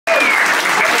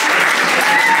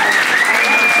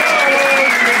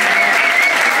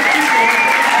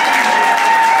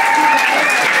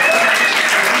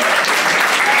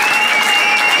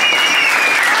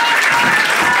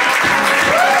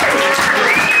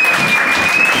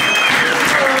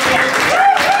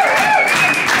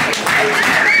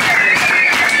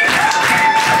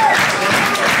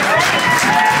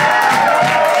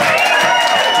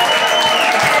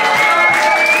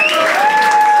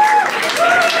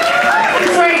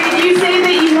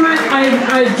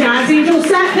our Jazz Angel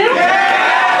set now?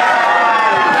 Yeah!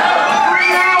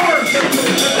 3 hours!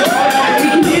 We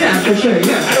can do that for sure,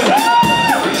 yeah.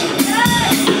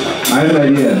 I have an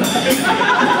idea.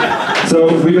 So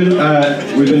we've been,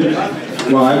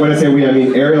 well, when I say we, I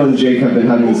mean Ariel and Jake have been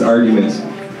having this argument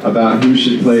about who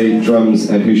should play drums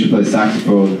and who should play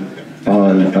saxophone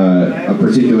on a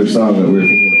particular song that we were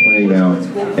thinking of playing now.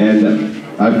 And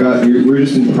we were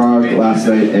just in Prague last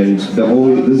night, and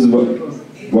this is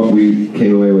what we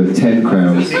came away with, 10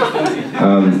 crowns.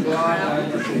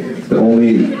 The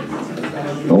only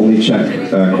Czech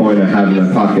coin I have in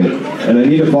my pocket. And I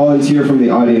need a volunteer from the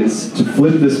audience to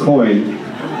flip this coin,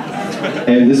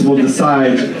 and this will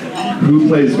decide who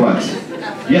plays what.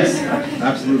 Yes,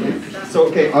 absolutely. So,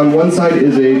 okay, on one side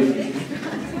is a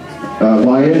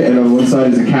lion, and on one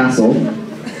side is a castle.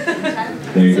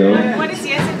 There you go. What is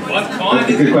yes and what is no?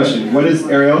 That's a good question. What is,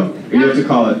 Ariel? Or you have to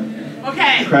call it.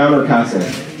 Okay. Crown or castle?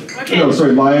 Okay. No,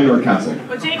 sorry, lion or castle.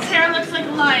 Well, Jake's hair looks like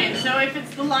a lion, so if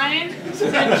it's the lion,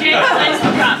 then Jake plays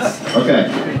the drums. Okay.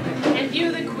 And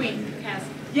you the queen, castle.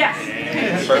 Yes.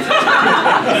 Yes, of course.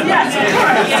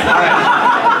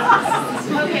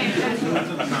 Okay.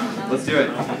 Let's do it.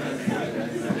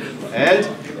 And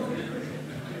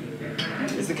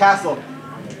it's the castle.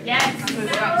 Yes.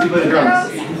 You play the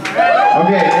drums.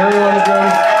 Okay, Ariel on the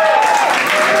drums.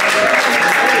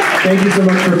 Thank you so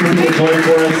much for flipping the coin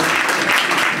for us.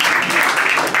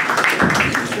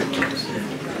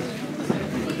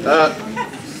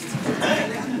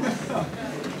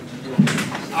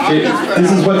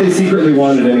 This is what they secretly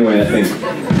wanted anyway, I think.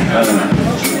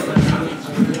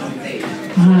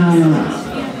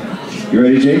 You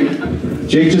ready, Jake?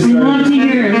 Jake just started. I want to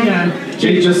hear it, yeah.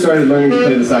 Jake just started learning to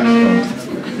play the saxophone.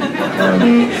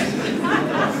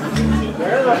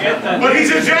 But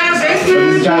he's a jazz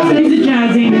angel! He's jazz angel. He's a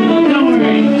jazz angel, don't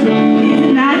worry. He's a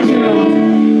natural.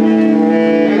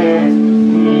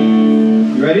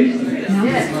 You ready?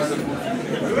 Yes.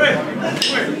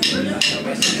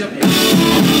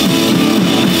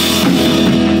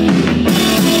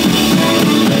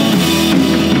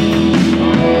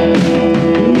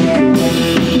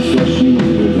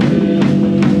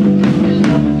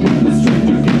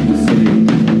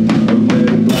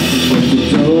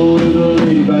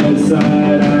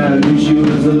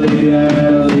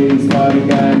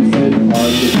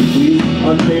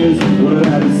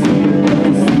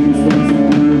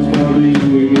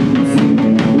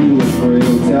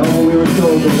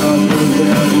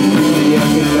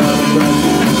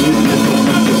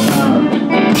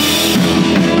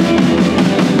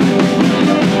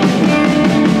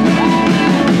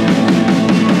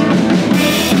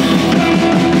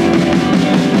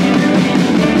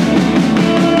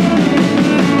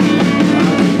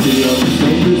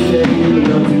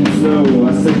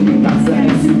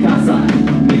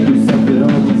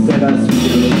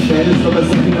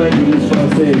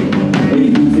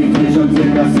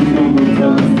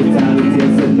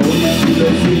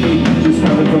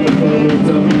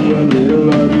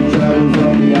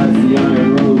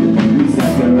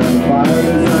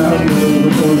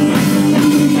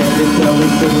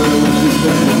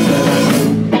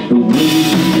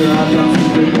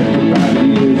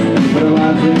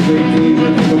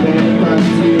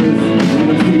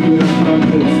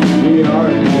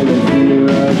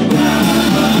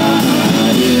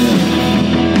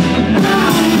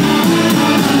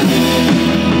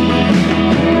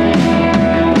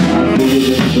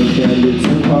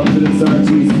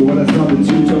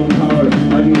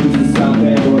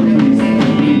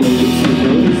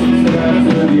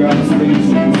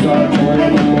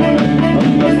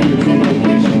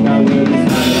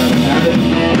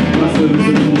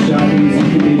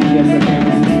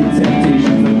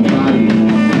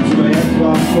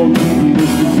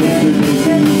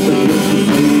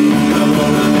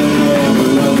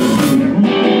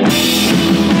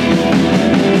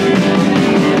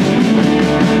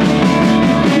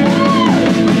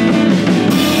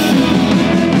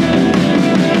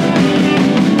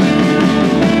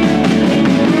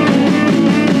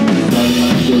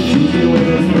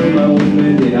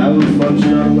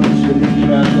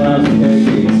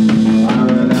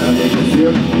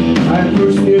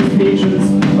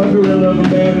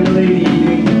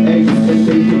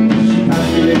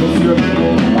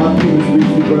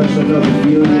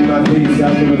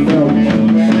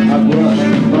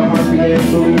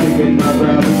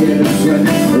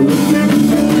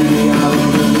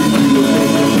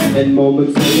 And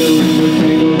moments later we were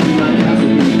tangled in my castle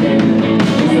again.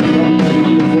 She said, "I'm ready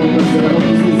to perform myself.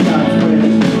 This is God's plan."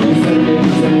 She said, "Baby,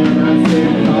 say I'm not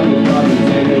saying Father, Father,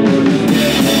 tangled with his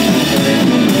dead."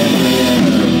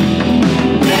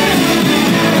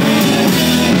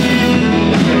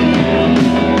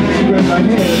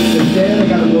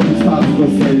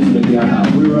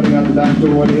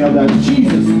 one yelled out,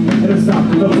 Jesus! And I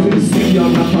stopped and looked at me to sticky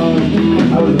on my palm.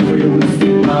 I was afraid it would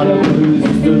stick out of, but it was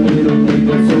just a little thing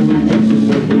that so rejection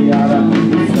would be out of.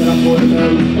 We set up for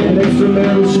them and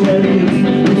extramarital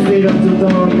shenanigans. We stayed up till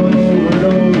dawn, going over and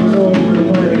over and over the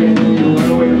plan again. We run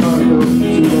away to Monaco, to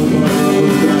those Monaco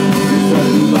got. We said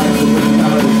we like to bring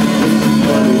out it. It's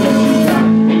funny that you got.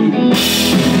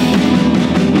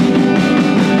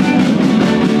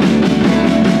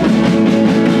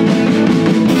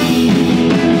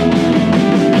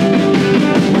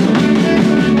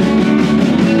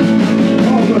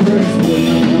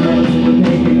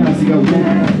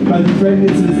 By the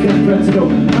pregnancy of this death threat to go,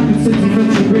 I could sense the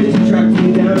friendship bridge and tracked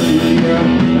me down to the air.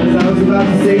 As I was about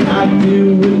to say I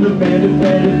do with the band of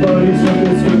bandit buddies from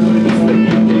this room, just like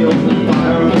they opened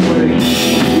fire on the way.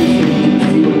 We didn't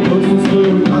see what the coast was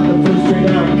blue, we caught the first train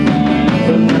out.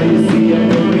 But now you see, I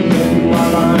know we can't be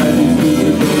far behind. These dudes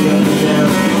are going up and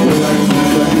down. We're like two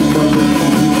seconds from the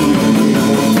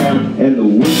down. And the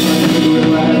wind might be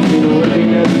realized, you know, it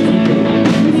ain't nothing to do.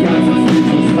 These guys are streets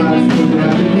with slides, putting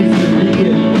out at least a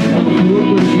weekend.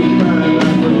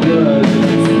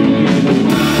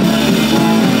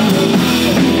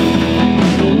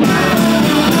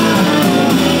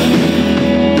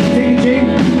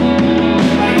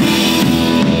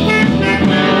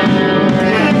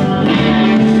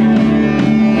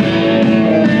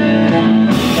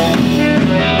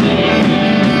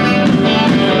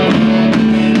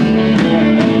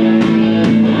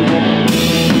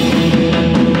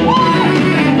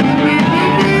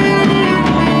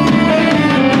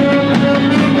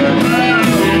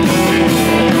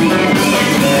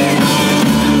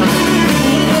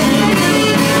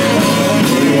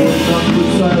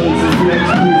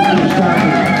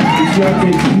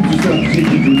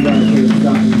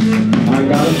 I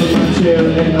got up from my chair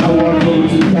and I walked over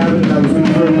to the cabin and I was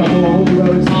looking for a couple of holy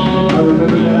brothers. I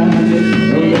remember that I had it,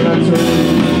 and then I turned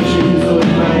and she was still in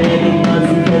my hand and I was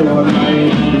there on my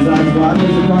hand. His eyes wide as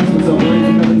across me, so words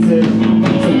and nothing said.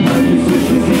 Sometimes you switch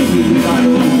the same thing, you find a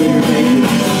little bigger thing.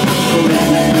 So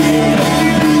that's me,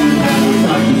 it's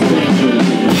not just pictures.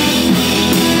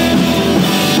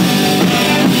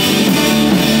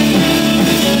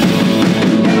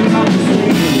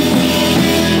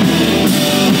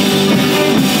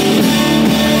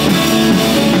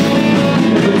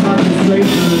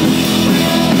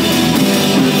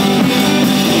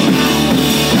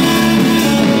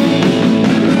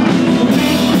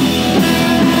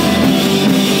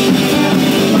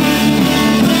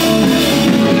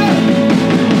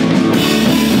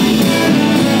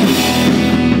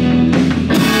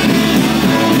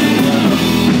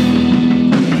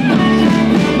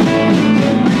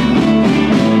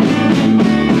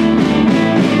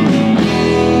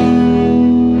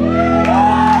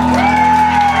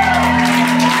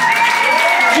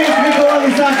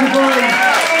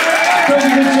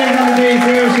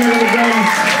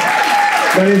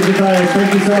 My name is Matthias.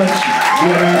 Thank you so much,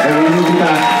 Vienna, and we will be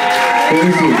back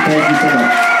very soon. Thank you so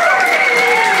much.